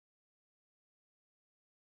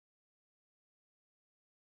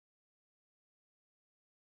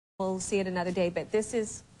We'll see it another day, but this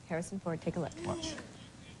is Harrison Ford. Take a look. Watch.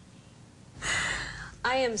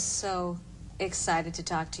 I am so excited to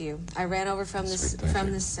talk to you. I ran over from this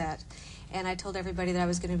set, and I told everybody that I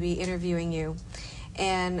was going to be interviewing you.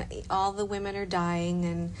 And all the women are dying,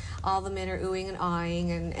 and all the men are oohing and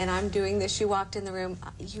aahing, and I'm doing this. You walked in the room.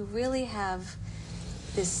 You really have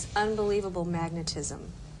this unbelievable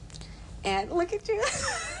magnetism. And look at you.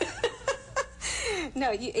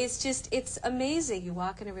 No, it's amazing. You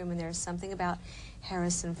walk in a room and there's something about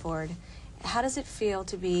Harrison Ford. How does it feel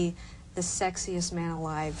to be the sexiest man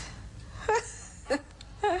alive?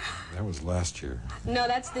 That was last year. No,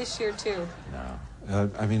 that's this year too. No,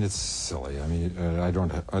 I mean, it's silly. I mean, I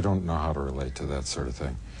don't know how to relate to that sort of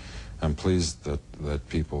thing. I'm pleased that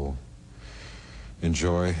people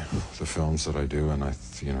enjoy the films that I do, and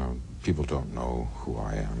people don't know who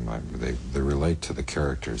I am. They relate to the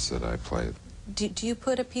characters that I play. Do you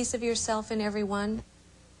put a piece of yourself in every one?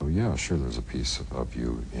 Oh, yeah, sure, there's a piece of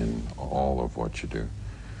you in all of what you do.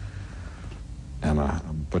 And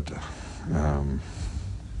but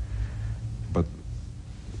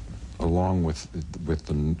along with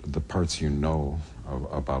the parts you know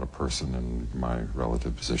about a person in my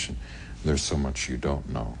relative position, there's so much you don't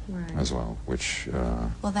know as well, which...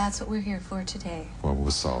 well, that's what we're here for today. Well,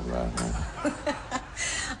 we'll solve that.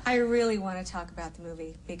 I really want to talk about the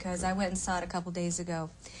movie because I went and saw it a couple days ago.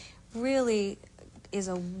 Really is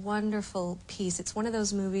a wonderful piece. It's one of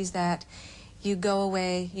those movies that you go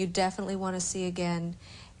away, you definitely want to see again,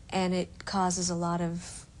 and it causes a lot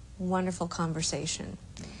of wonderful conversation.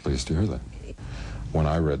 Pleased to hear that. When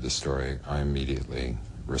I read the story, I immediately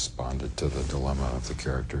responded to the dilemma of the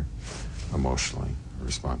character, emotionally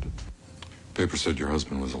responded. Paper said your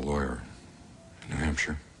husband was a lawyer in New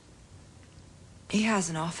Hampshire. He has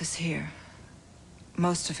an office here.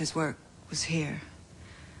 Most of his work was here.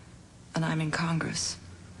 And I'm in Congress.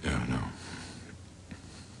 Yeah, I know.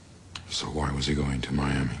 So why was he going to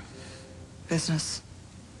Miami? Business.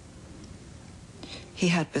 He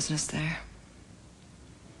had business there.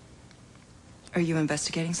 Are you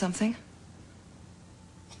investigating something?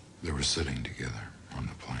 They were sitting together on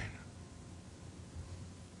the plane.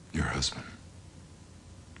 Your husband.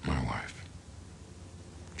 My wife.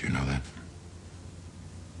 Do you know that?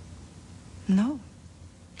 No.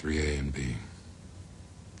 3A and B.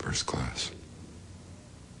 First class.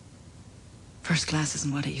 First class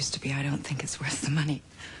isn't what it used to be. I don't think it's worth the money.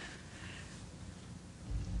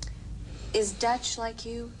 Is Dutch like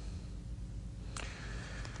you?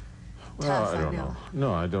 Well, Tough, I don't know.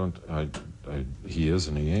 No, I don't. He is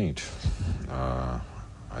and he ain't. I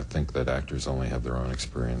think that actors only have their own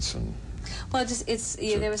experience, and well,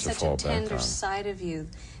 there was such a tender side of you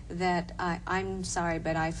that I'm sorry,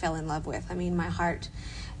 but I fell in love with. I mean, my heart.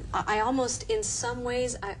 I almost, in some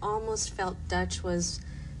ways, I almost felt Dutch was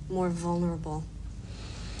more vulnerable.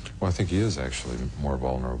 Well, I think he is actually more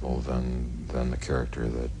vulnerable than the character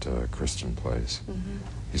that Christian plays. Mm-hmm.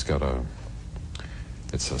 He's got a.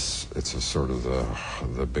 It's a sort of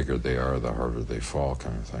the bigger they are, the harder they fall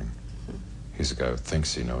kind of thing. Mm-hmm. He's a guy who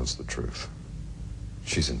thinks he knows the truth.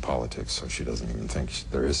 She's in politics, so she doesn't even think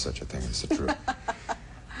there is such a thing as the truth.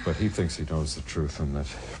 But he thinks he knows the truth, and that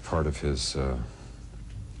part of his. I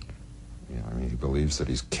mean, he believes that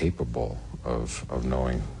he's capable of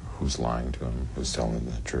knowing who's lying to him, who's telling him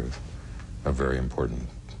the truth. A very important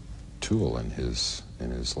tool in his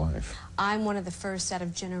life. I'm one of the first out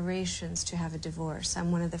of generations to have a divorce.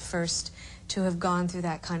 I'm one of the first to have gone through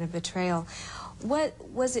that kind of betrayal. What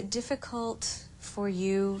was it difficult for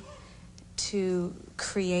you to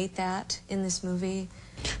create that in this movie?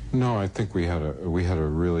 No, I think we had a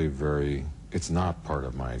really very. It's not part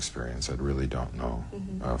of my experience. I really don't know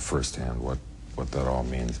firsthand what that all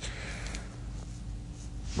means.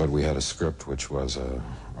 But we had a script which was a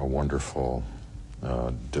wonderful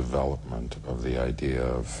development of the idea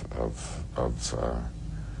of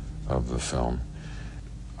the film.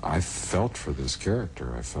 I felt for this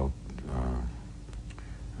character. I felt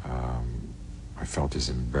his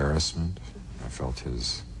embarrassment. I felt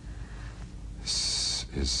his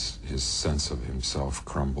sense of himself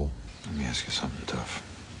crumble. Let me ask you something tough.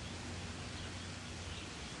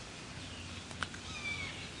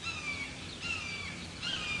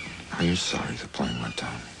 Are you sorry the plane went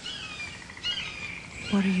down?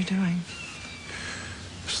 What are you doing?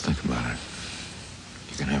 Just think about it.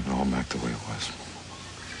 You can have it all back the way it was.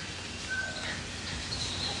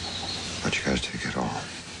 But you guys take it all.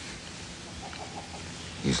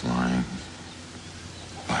 He's lying,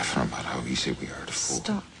 laughing about how easy we are to fool.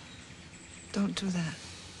 Stop. Don't do that.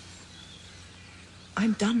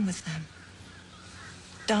 I'm done with them.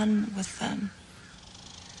 Done with them.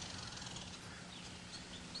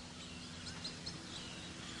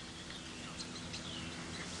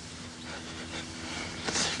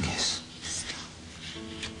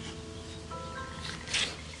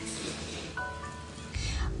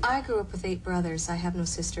 I grew up with 8 brothers. I have no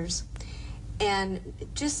sisters. And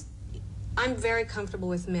just, I'm very comfortable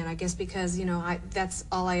with men, I guess because, you know, that's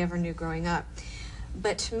all I ever knew growing up.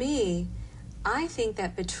 But to me, I think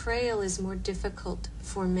that betrayal is more difficult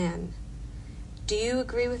for men. Do you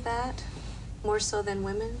agree with that? More so than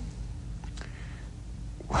women?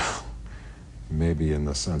 Well, maybe in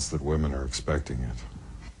the sense that women are expecting it.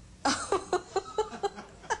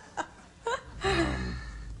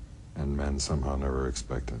 And men somehow never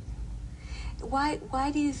expect it.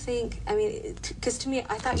 Why do you think, I mean, because to me,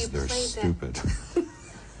 I thought you Because played they're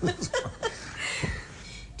that. stupid.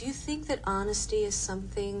 Do you think that honesty is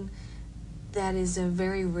something that is a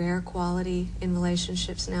very rare quality in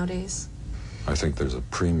relationships nowadays? I think there's a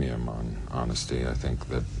premium on honesty. I think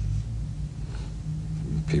that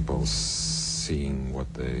people seeing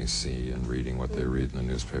what they see and reading what they read in the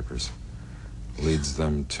newspapers leads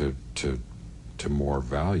them to more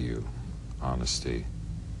value honesty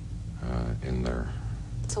in their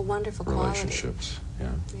It's a wonderful relationships.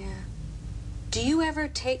 Quality. Yeah. Do you ever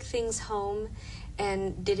take things home,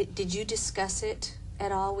 and did you discuss it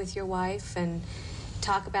at all with your wife and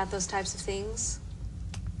talk about those types of things?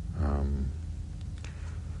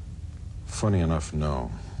 Funny enough, no.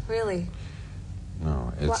 Really?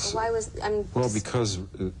 No. It's, why was, I mean... well, because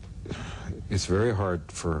it's very hard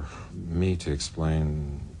for me to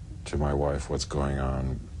explain to my wife what's going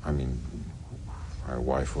on. I mean, my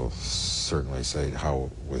wife will certainly say, "How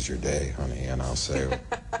was your day, honey?" And I'll say,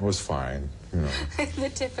 "It was fine," you know. The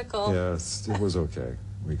typical... Yes, it was okay.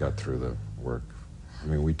 We got through the work. I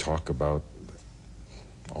mean, we talk about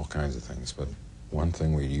all kinds of things, but one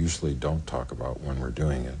thing we usually don't talk about when we're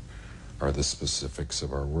doing it are the specifics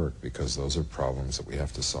of our work, because those are problems that we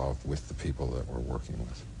have to solve with the people that we're working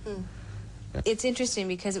with. Yeah. It's interesting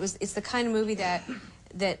because it's the kind of movie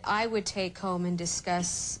that I would take home and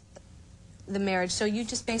discuss the marriage. So you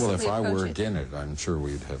just basically Well, if I approach weren't in it, I'm sure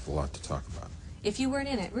we'd have a lot to talk about. If you weren't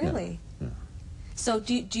in it, really? Yeah. So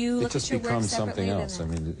do you look at your work separately? It just becomes something else. I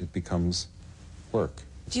mean, it becomes work.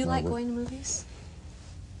 Do you like going to movies?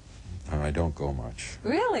 I don't go much.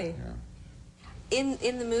 Really? Yeah.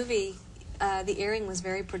 In the movie, the earring was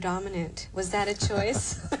very predominant. Was that a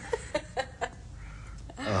choice?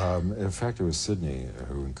 In fact, it was Sydney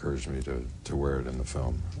who encouraged me to wear it in the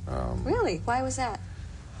film. Really? Why was that?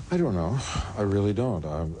 I don't know. I really don't.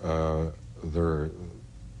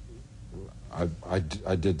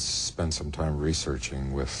 I did spend some time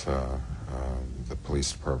researching with the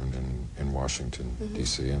police department in Washington,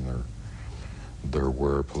 D.C., and there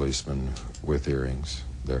were policemen with earrings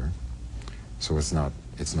there. So it's not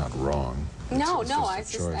wrong. No, it's I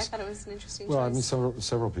just a choice. thought it was an interesting Well, choice. I mean,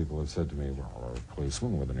 several people have said to me, "Well, a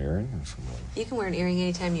policeman with an earring?" I said, well, You can wear an earring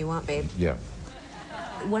anytime you want, babe. yeah.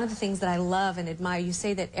 One of the things that I love and admire, you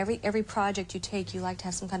say that every project you take, you like to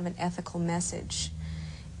have some kind of an ethical message.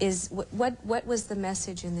 What was the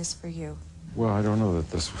message in this for you? Well, I don't know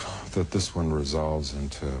that this one resolves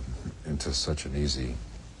into such an easy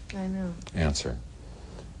I know. answer.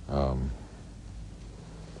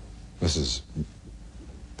 This is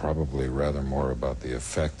probably rather more about the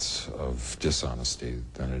effects of dishonesty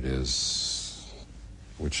than it is,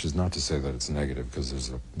 which is not to say that it's negative,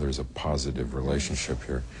 because there's a positive relationship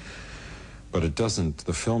here. But it doesn't.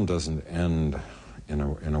 The film doesn't end in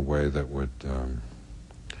a way that would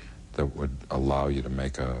allow you to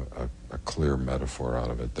make a clear metaphor out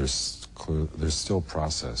of it. There's still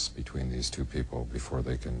process between these two people before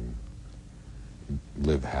they can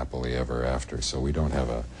live happily ever after. So we don't have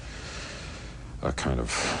a kind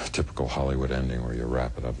of typical Hollywood ending where you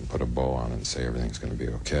wrap it up and put a bow on it and say everything's going to be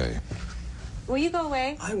okay. Will you go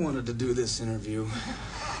away? I wanted to do this interview.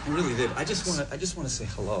 I really did. I just want to say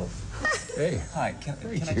hello. Hey. Hi. Can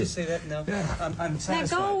I just say that now? Yeah. I'm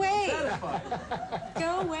satisfied. Now go away. I'm satisfied.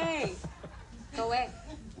 Go away. Go away.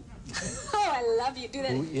 Oh, I love you. Do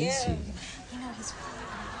that Who again. is he? You know, he's really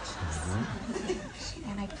obnoxious.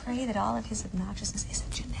 And I pray that all of his obnoxiousness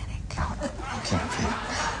isn't genetic.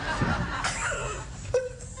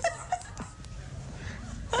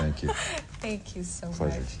 Thank you. Thank you so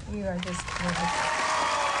Pleasure. much. You are just wonderful.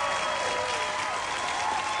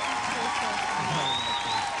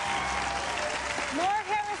 More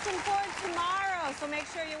Harrison Ford tomorrow, so make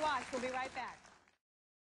sure you watch. We'll be right back.